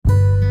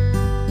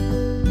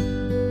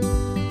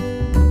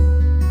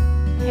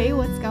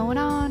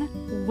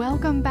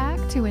Welcome back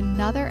to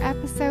another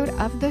episode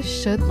of The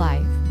Should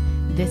Life.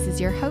 This is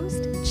your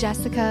host,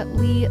 Jessica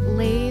Lee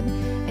Labe,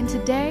 and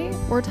today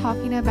we're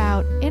talking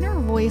about inner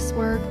voice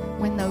work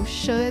when those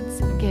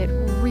shoulds get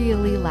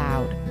really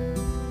loud.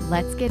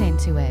 Let's get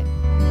into it.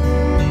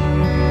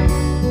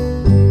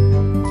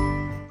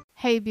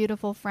 Hey,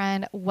 beautiful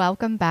friend,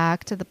 welcome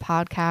back to the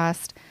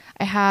podcast.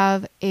 I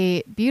have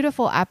a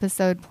beautiful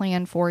episode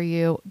planned for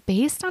you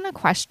based on a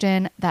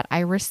question that I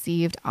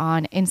received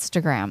on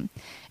Instagram.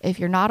 If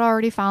you're not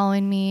already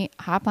following me,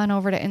 hop on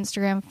over to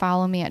Instagram,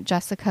 follow me at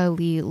Jessica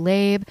Lee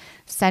Labe,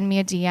 send me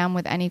a DM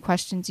with any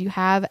questions you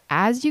have.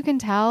 As you can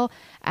tell,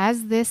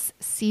 as this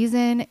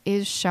season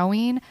is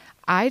showing,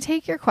 I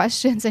take your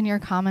questions and your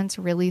comments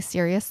really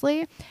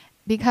seriously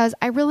because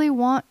I really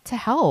want to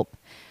help.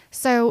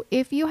 So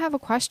if you have a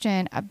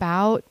question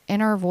about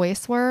inner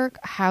voice work,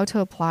 how to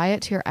apply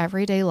it to your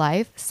everyday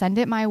life, send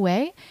it my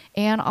way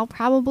and I'll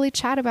probably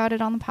chat about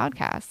it on the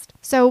podcast.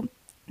 So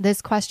this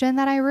question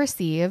that I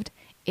received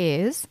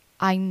is,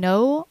 I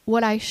know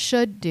what I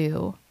should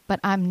do, but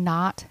I'm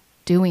not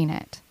doing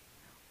it.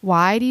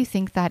 Why do you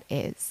think that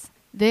is?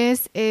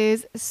 This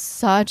is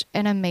such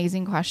an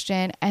amazing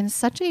question and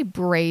such a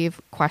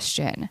brave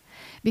question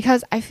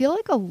because I feel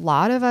like a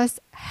lot of us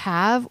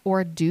have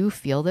or do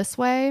feel this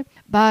way,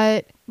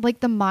 but like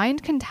the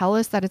mind can tell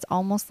us that it's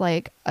almost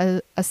like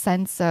a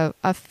sense of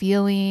a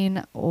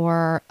feeling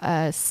or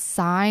a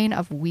sign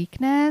of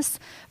weakness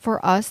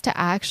for us to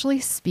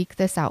actually speak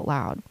this out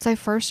loud. So I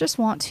first just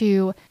want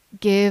to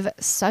give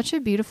such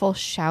a beautiful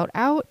shout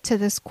out to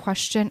this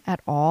question at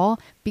all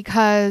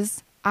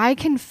because I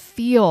can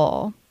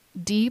feel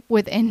deep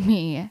within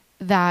me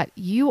that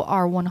you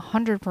are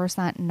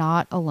 100%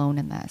 not alone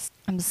in this.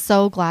 I'm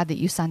so glad that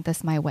you sent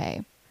this my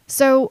way.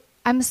 So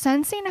I'm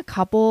sensing a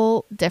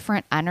couple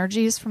different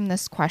energies from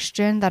this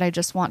question that I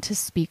just want to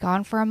speak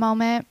on for a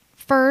moment.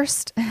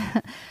 First,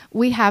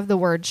 we have the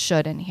word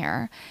should in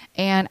here.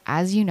 And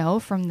as you know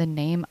from the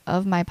name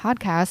of my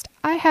podcast,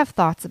 I have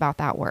thoughts about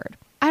that word.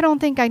 I don't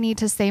think I need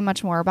to say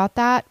much more about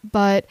that,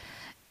 but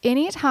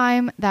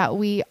anytime that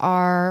we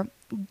are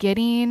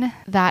getting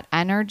that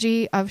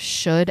energy of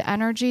should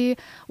energy,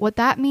 what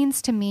that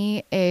means to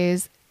me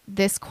is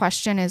this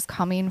question is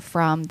coming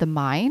from the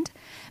mind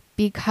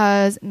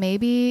because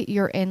maybe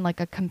you're in like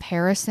a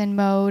comparison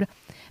mode.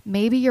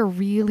 Maybe you're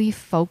really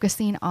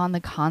focusing on the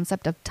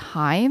concept of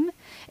time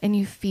and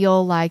you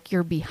feel like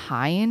you're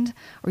behind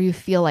or you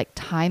feel like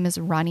time is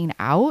running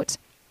out.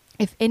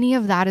 If any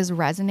of that is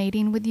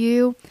resonating with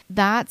you,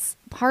 that's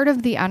part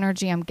of the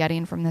energy I'm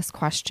getting from this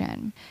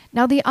question.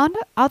 Now, the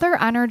other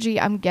energy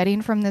I'm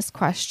getting from this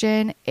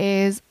question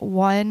is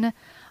one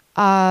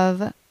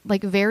of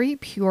like very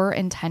pure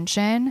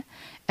intention.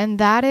 And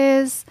that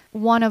is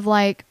one of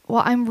like,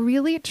 well, I'm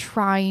really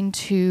trying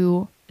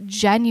to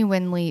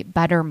genuinely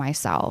better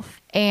myself.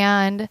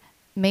 And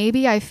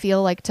maybe I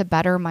feel like to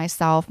better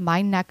myself,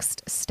 my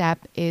next step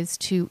is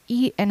to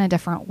eat in a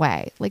different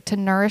way, like to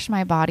nourish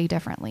my body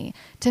differently,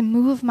 to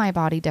move my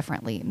body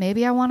differently.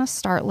 Maybe I want to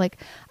start like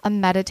a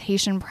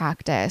meditation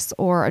practice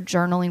or a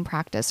journaling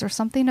practice or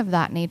something of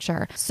that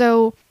nature.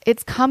 So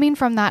it's coming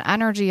from that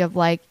energy of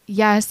like,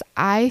 yes,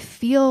 I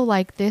feel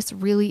like this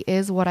really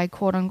is what I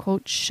quote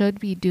unquote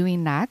should be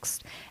doing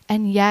next.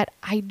 And yet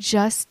I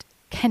just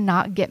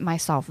cannot get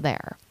myself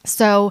there.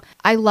 So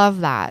I love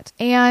that.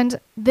 And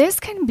this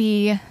can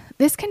be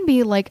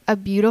like a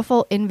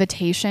beautiful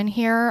invitation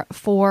here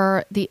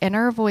for the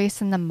inner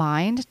voice and the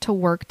mind to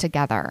work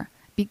together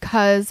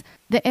because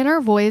the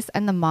inner voice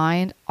and the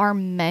mind are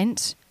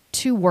meant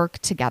to work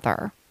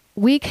together.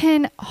 We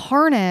can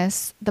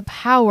harness the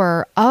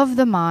power of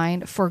the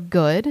mind for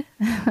good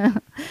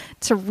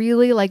to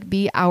really like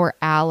be our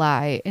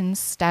ally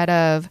instead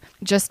of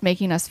just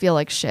making us feel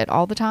like shit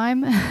all the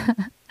time.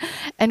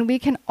 And we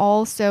can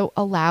also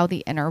allow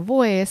the inner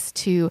voice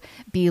to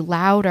be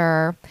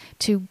louder,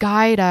 to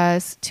guide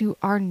us to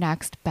our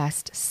next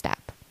best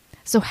step.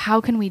 So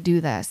how can we do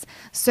this?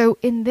 So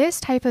in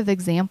this type of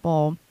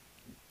example,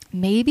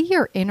 maybe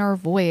your inner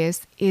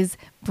voice is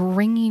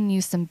bringing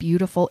you some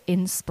beautiful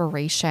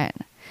inspiration.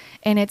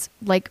 And it's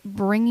like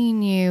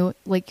bringing you,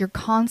 like you're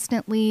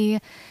constantly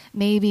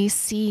maybe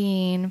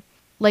seeing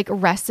like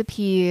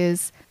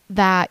recipes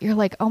that you're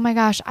like, oh my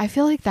gosh, I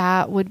feel like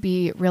that would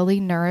be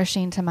really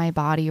nourishing to my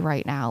body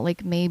right now.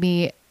 Like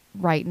maybe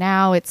right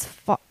now it's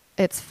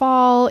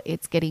fall,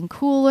 it's getting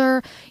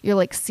cooler. You're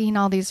like seeing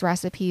all these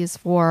recipes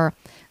for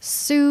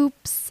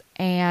soups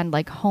and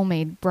like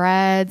homemade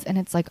breads. And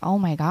it's like, oh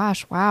my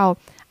gosh, wow.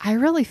 I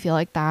really feel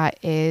like that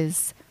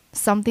is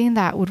something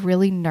that would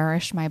really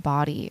nourish my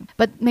body.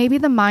 But maybe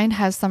the mind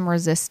has some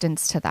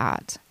resistance to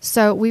that.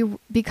 So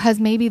because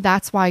maybe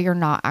that's why you're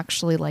not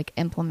actually like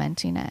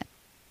implementing it.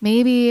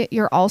 Maybe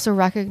you're also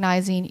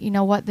recognizing, you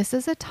know what, this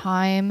is a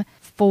time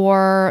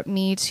for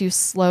me to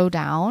slow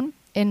down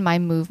in my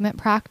movement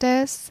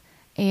practice.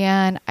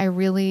 And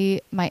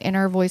my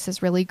inner voice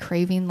is really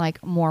craving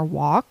like more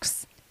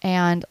walks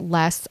and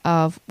less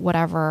of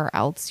whatever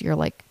else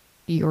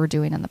you were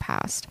doing in the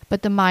past.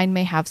 But the mind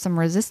may have some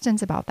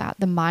resistance about that.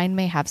 The mind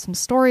may have some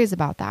stories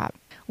about that.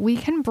 we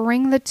can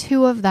bring the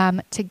two of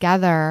them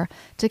together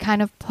to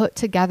kind of put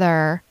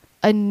together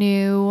a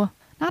new,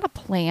 not a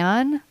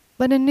plan,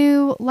 but a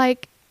new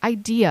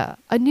idea,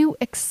 a new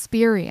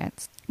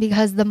experience.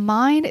 Because the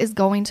mind is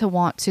going to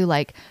want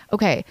to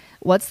okay,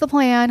 what's the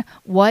plan?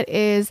 What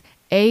is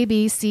A,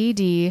 B, C,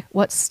 D?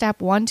 What's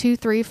step 1, 2,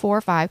 3,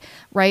 4, 5,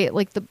 right?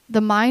 Like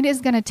the mind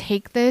is going to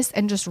take this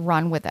and just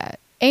run with it.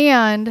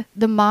 And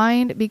the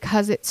mind,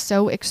 because it's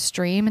so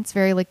extreme, it's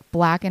very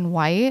black and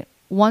white.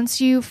 Once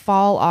you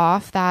fall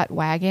off that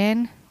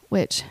wagon,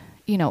 which,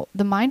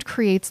 the mind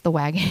creates the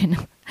wagon.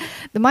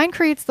 The mind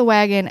creates the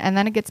wagon and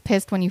then it gets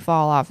pissed when you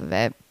fall off of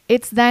it.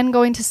 It's then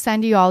going to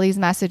send you all these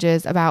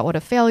messages about what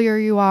a failure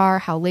you are,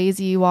 how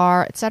lazy you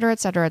are, et cetera, et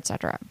cetera, et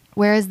cetera.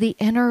 Whereas the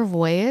inner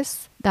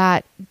voice,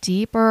 that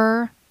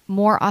deeper,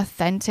 more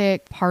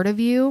authentic part of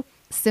you,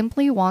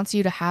 simply wants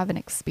you to have an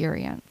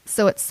experience.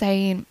 So it's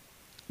saying,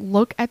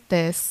 look at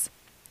this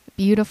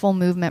beautiful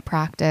movement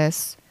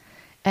practice,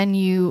 and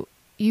you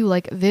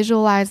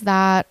visualize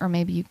that, or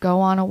maybe you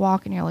go on a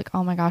walk and you're like,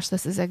 oh my gosh,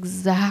 this is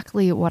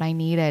exactly what I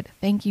needed.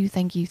 Thank you,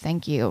 thank you,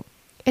 thank you.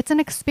 It's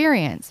an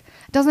experience.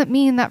 It doesn't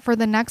mean that for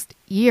the next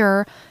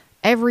year,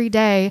 every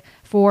day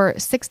for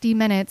 60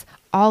 minutes,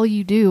 all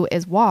you do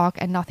is walk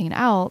and nothing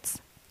else.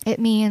 It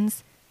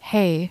means,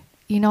 hey,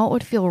 you know what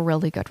would feel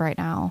really good right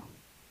now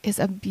is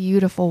a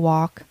beautiful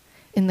walk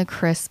in the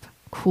crisp,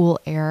 cool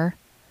air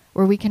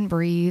where we can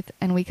breathe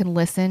and we can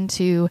listen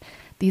to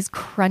these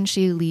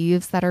crunchy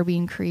leaves that are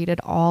being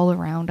created all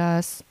around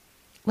us.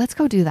 Let's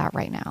go do that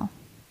right now.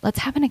 Let's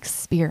have an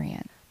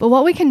experience. But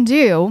what we can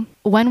do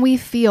when we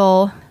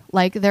feel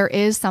like there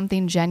is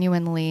something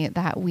genuinely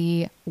that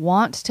we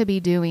want to be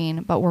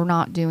doing, but we're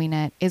not doing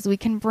it, is we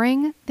can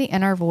bring the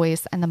inner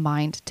voice and the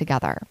mind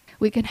together.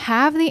 We can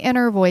have the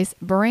inner voice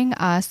bring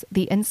us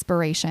the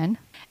inspiration,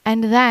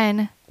 and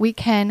then we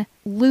can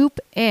loop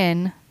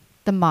in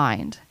the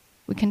mind.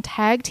 We can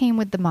tag team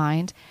with the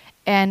mind,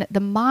 and the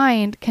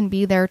mind can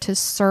be there to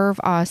serve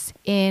us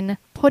in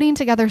putting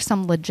together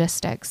some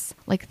logistics.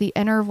 Like the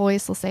inner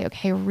voice will say,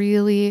 okay, I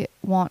really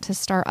want to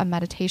start a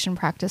meditation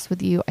practice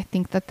with you. I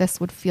think that this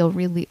would feel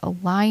really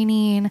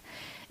aligning.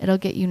 It'll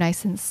get you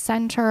nice and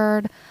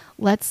centered.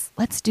 Let's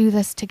do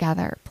this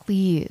together,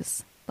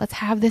 please. Let's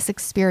have this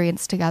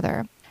experience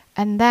together.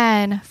 And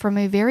then from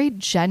a very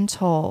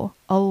gentle,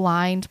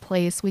 aligned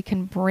place, we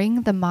can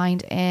bring the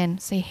mind in,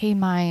 say, hey,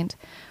 mind,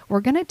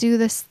 we're going to do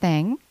this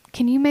thing.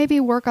 Can you maybe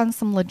work on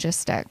some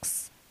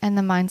logistics? And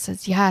the mind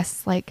says,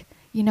 yes,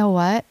 you know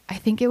what? I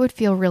think it would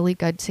feel really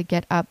good to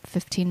get up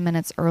 15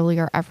 minutes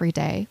earlier every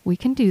day. We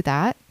can do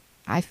that.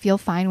 I feel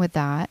fine with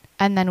that.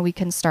 And then we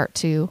can start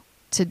to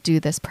do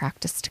this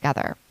practice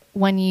together.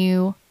 When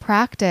you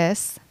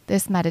practice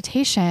this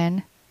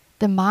meditation,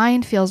 the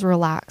mind feels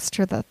relaxed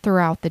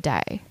throughout the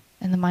day.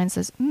 And the mind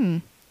says,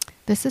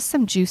 this is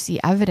some juicy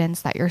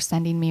evidence that you're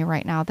sending me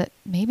right now that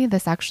maybe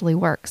this actually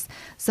works.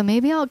 So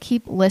maybe I'll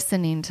keep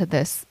listening to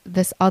this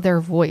other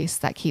voice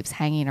that keeps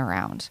hanging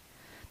around,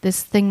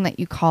 this thing that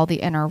you call the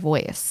inner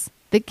voice.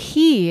 The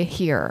key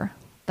here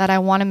that I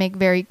want to make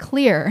very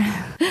clear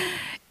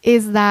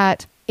is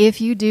that if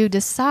you do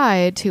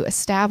decide to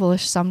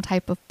establish some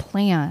type of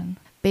plan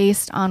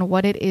based on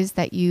what it is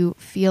that you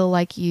feel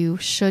like you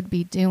should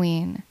be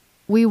doing,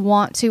 we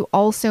want to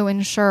also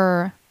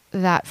ensure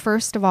that,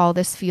 first of all,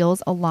 this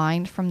feels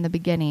aligned from the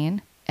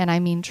beginning, and I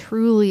mean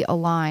truly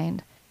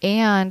aligned,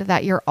 and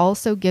that you're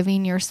also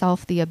giving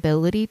yourself the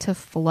ability to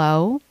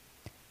flow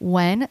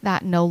when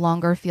that no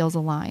longer feels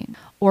aligned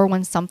or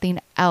when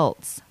something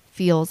else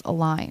feels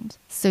aligned.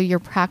 So you're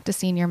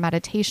practicing your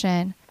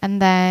meditation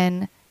and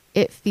then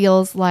it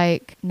feels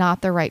like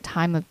not the right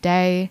time of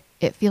day.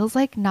 It feels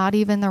like not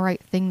even the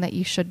right thing that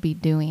you should be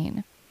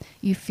doing.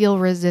 You feel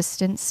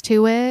resistance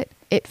to it.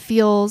 It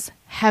feels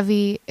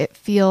heavy. It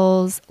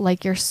feels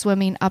like you're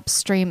swimming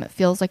upstream. It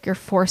feels like you're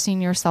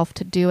forcing yourself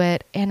to do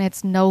it. And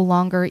it's no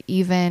longer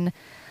even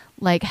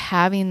like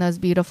having those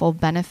beautiful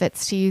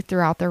benefits to you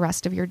throughout the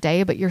rest of your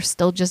day, but you're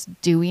still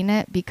just doing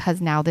it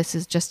because now this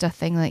is just a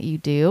thing that you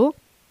do.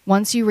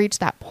 Once you reach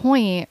that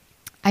point,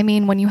 I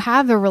mean, when you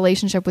have a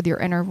relationship with your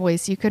inner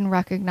voice, you can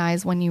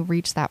recognize when you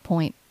reach that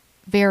point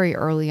very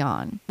early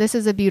on. This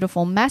is a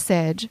beautiful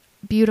message,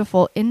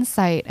 beautiful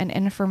insight and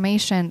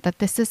information that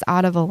this is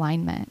out of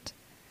alignment.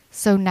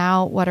 So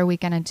now what are we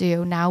going to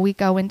do? Now we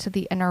go into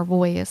the inner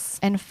voice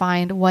and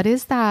find what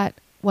is that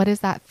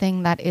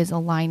thing that is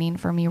aligning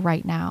for me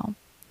right now.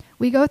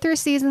 We go through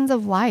seasons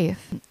of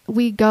life.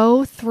 We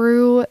go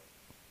through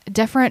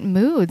different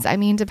moods. I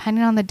mean,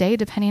 depending on the day,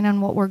 depending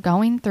on what we're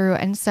going through.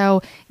 And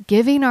so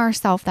giving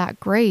ourselves that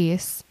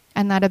grace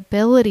and that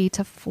ability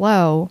to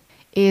flow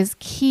is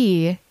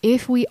key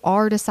if we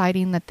are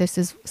deciding that this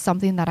is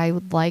something that I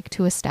would like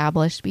to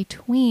establish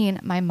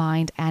between my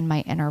mind and my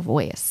inner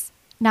voice.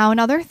 Now,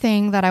 another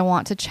thing that I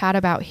want to chat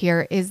about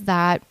here is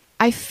that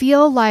I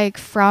feel like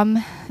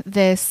from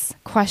this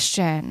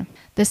question,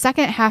 the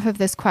second half of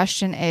this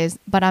question is,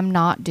 but I'm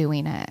not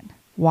doing it.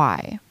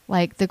 Why?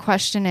 Like the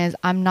question is,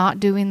 I'm not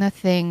doing the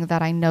thing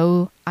that I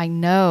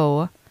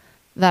know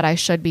that I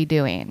should be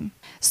doing.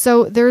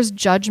 So there's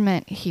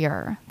judgment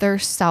here.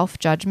 There's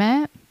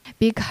self-judgment,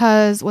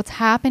 because what's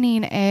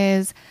happening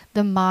is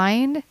the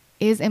mind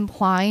is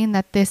implying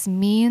that this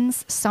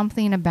means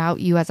something about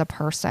you as a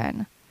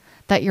person,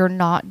 that you're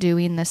not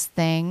doing this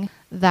thing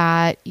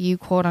that you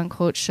quote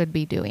unquote should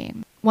be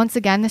doing. Once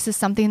again, this is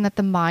something that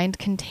the mind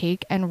can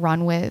take and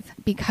run with,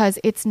 because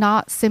it's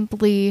not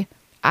simply,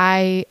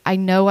 I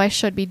know I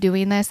should be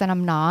doing this and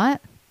I'm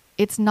not.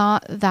 It's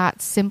not that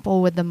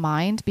simple with the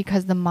mind,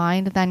 because the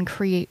mind then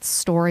creates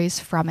stories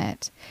from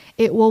it.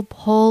 It will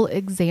pull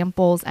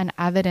examples and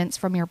evidence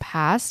from your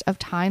past of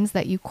times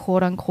that you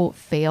quote unquote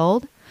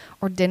failed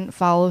or didn't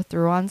follow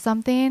through on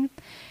something.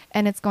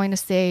 And it's going to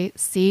say,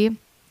 see,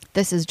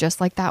 this is just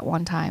like that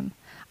one time.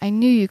 I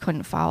knew you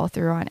couldn't follow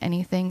through on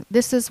anything.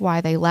 This is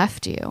why they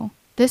left you.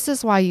 This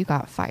is why you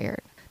got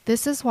fired.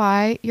 This is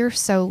why you're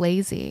so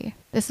lazy.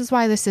 This is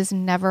why this is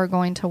never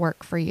going to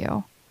work for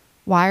you.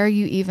 Why are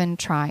you even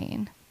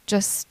trying?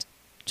 Just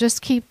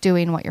keep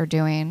doing what you're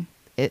doing.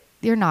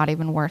 You're not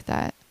even worth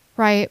it,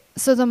 right?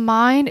 So the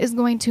mind is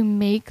going to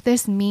make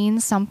this mean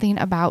something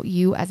about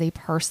you as a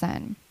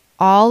person.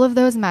 All of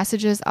those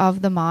messages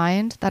of the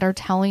mind that are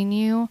telling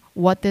you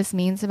what this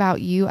means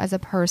about you as a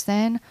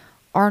person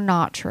are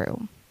not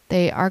true.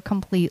 They are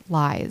complete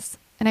lies.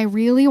 And I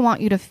really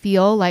want you to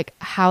feel like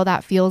how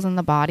that feels in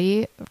the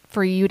body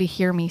for you to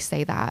hear me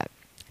say that.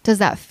 Does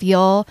that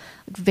feel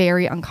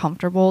very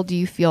uncomfortable? Do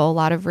you feel a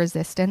lot of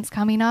resistance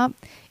coming up?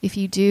 If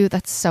you do,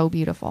 that's so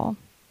beautiful.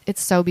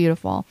 It's so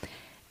beautiful.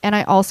 And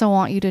I also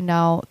want you to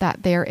know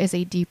that there is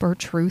a deeper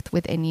truth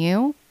within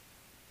you.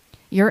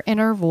 Your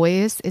inner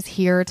voice is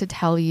here to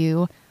tell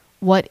you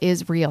what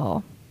is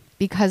real,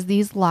 because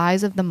these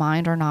lies of the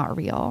mind are not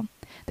real.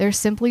 They're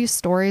simply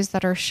stories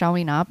that are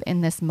showing up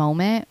in this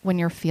moment when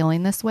you're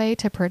feeling this way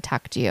to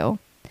protect you,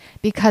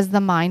 because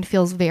the mind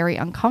feels very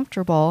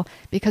uncomfortable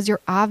because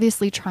you're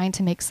obviously trying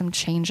to make some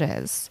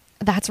changes.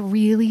 That's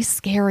really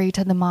scary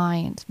to the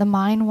mind. The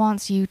mind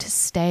wants you to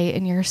stay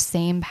in your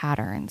same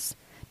patterns,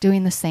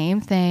 doing the same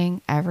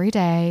thing every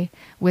day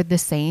with the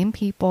same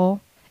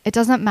people. It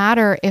doesn't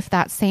matter if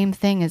that same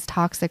thing is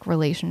toxic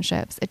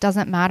relationships. It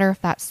doesn't matter if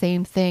that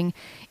same thing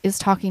is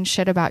talking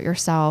shit about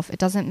yourself. It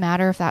doesn't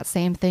matter if that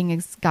same thing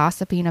is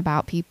gossiping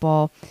about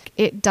people.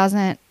 It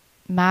doesn't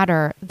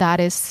matter.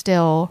 That is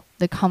still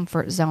the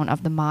comfort zone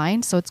of the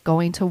mind. So it's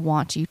going to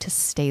want you to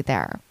stay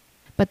there.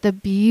 But the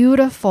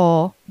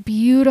beautiful,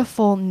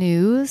 beautiful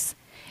news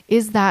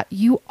is that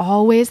you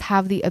always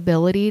have the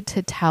ability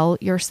to tell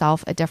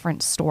yourself a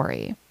different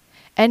story.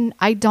 And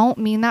I don't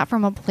mean that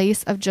from a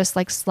place of just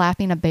like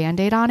slapping a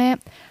Band-Aid on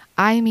it.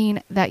 I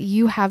mean that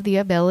you have the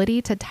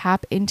ability to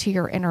tap into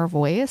your inner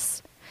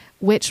voice,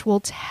 which will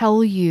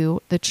tell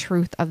you the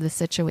truth of the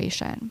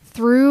situation.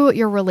 Through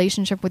your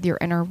relationship with your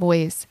inner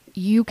voice,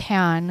 you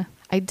can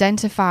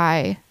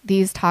identify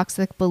these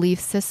toxic belief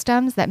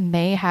systems that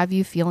may have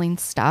you feeling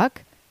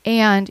stuck,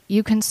 and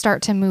you can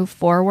start to move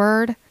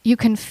forward. You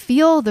can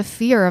feel the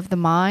fear of the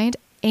mind,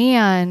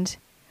 and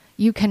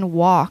you can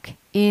walk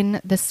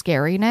in the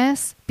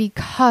scariness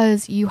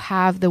because you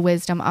have the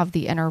wisdom of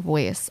the inner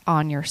voice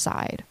on your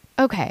side.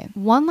 Okay,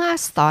 one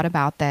last thought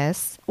about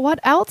this. What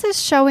else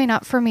is showing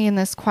up for me in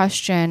this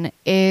question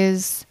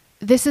is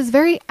this is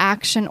very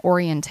action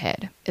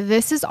oriented.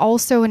 This is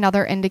also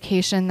another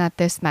indication that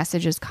this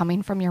message is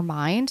coming from your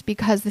mind,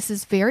 because this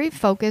is very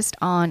focused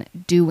on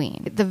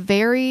doing.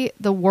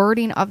 The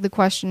wording of the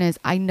question is,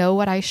 I know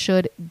what I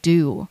should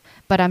do,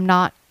 but I'm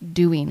not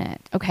doing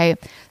it. Okay.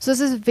 So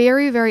this is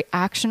very, very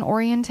action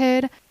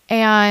oriented,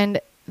 and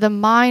the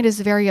mind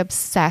is very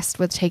obsessed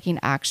with taking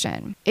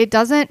action. It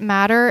doesn't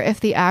matter if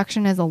the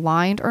action is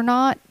aligned or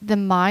not. The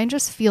mind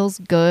just feels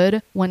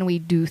good when we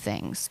do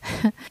things.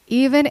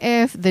 Even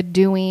if the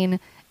doing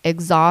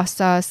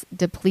exhausts us,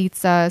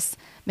 depletes us,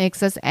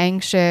 makes us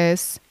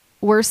anxious,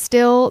 we're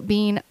still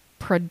being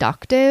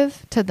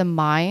productive to the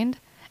mind.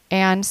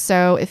 And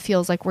so it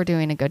feels like we're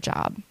doing a good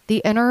job.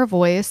 The inner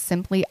voice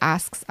simply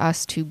asks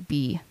us to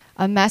be.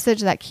 A message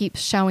that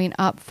keeps showing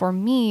up for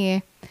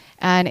me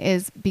and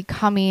is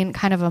becoming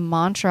kind of a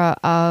mantra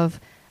of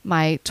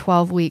my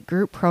 12-week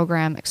group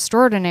program,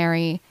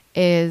 Extraordinary,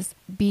 is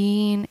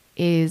being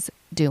is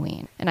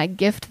doing. And I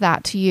gift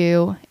that to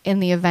you in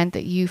the event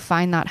that you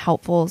find that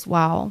helpful as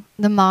well.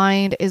 The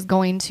mind is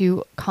going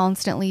to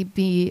constantly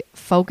be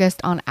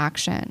focused on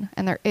action,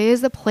 and there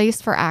is a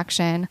place for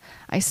action.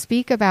 I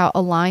speak about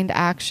aligned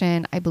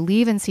action, I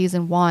believe, in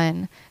season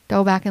 1.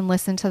 Go back and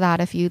listen to that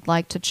if you'd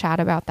like to chat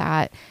about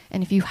that.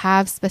 And if you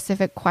have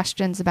specific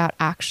questions about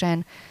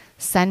action,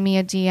 send me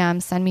a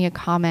DM, send me a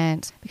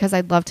comment, because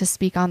I'd love to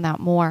speak on that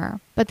more.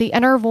 But the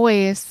inner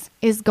voice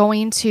is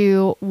going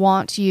to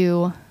want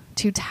you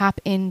to tap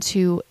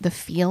into the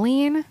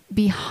feeling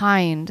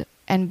behind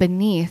and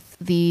beneath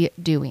the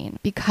doing,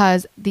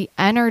 because the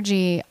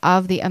energy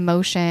of the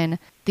emotion,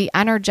 the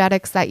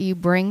energetics that you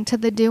bring to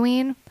the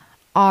doing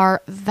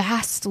are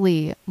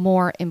vastly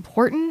more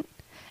important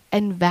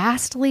and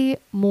vastly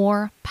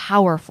more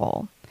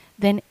powerful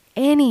than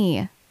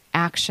any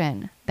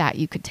action that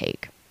you could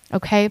take.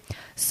 Okay.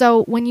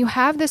 So when you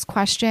have this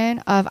question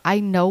of, I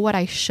know what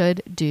I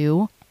should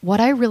do, what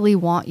I really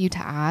want you to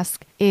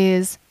ask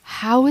is,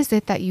 how is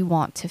it that you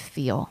want to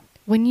feel?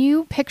 When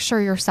you picture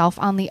yourself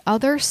on the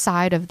other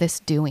side of this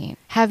doing,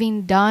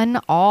 having done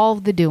all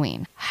the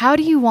doing, how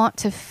do you want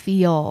to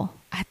feel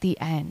at the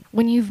end?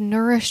 When you've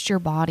nourished your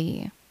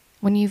body,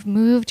 when you've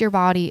moved your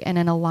body in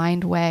an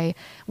aligned way,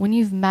 when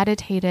you've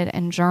meditated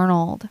and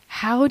journaled,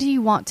 how do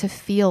you want to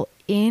feel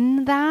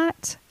in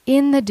that,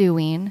 in the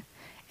doing?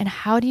 And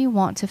how do you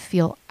want to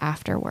feel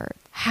afterward?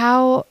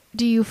 How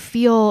do you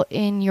feel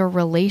in your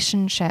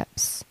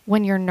relationships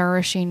when you're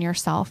nourishing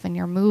yourself and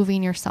you're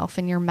moving yourself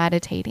and you're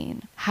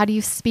meditating? How do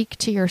you speak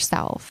to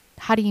yourself?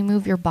 How do you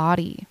move your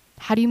body?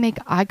 How do you make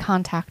eye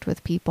contact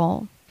with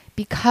people?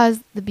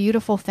 Because the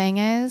beautiful thing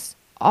is,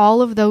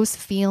 all of those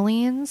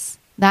feelings,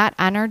 that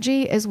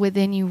energy is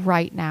within you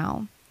right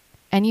now.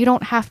 And you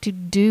don't have to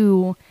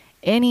do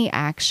any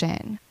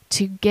action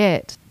to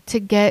get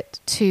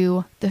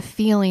to the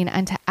feeling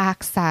and to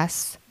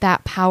access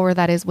that power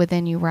that is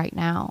within you right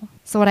now.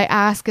 So what I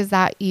ask is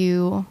that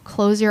you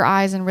close your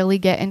eyes and really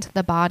get into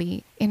the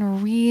body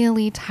and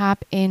really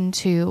tap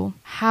into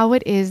how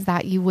it is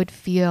that you would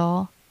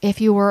feel if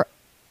you were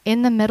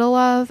in the middle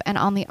of and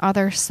on the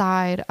other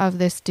side of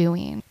this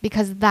doing,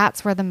 because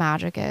that's where the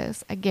magic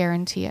is. I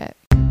guarantee it.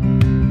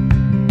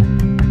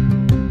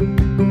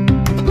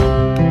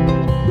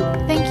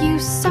 Thank you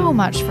so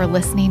much for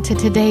listening to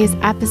today's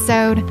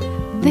episode.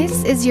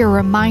 This is your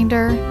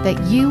reminder that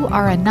you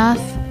are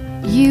enough,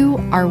 you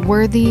are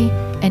worthy,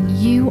 and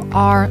you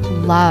are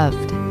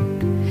loved.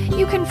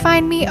 You can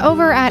find me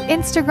over at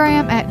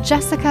Instagram at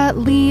Jessica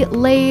Lee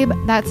Laib.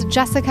 That's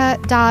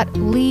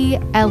jessica.lee,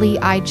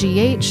 Leigh.laib,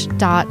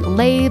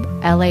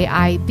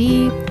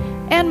 Laib,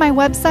 and my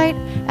website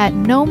at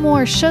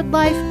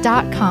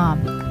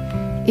nomoreshouldlife.com.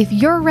 If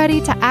you're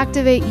ready to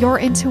activate your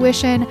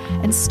intuition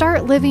and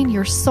start living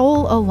your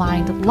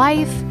soul-aligned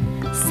life,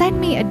 send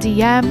me a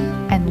DM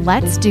and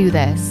let's do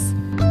this.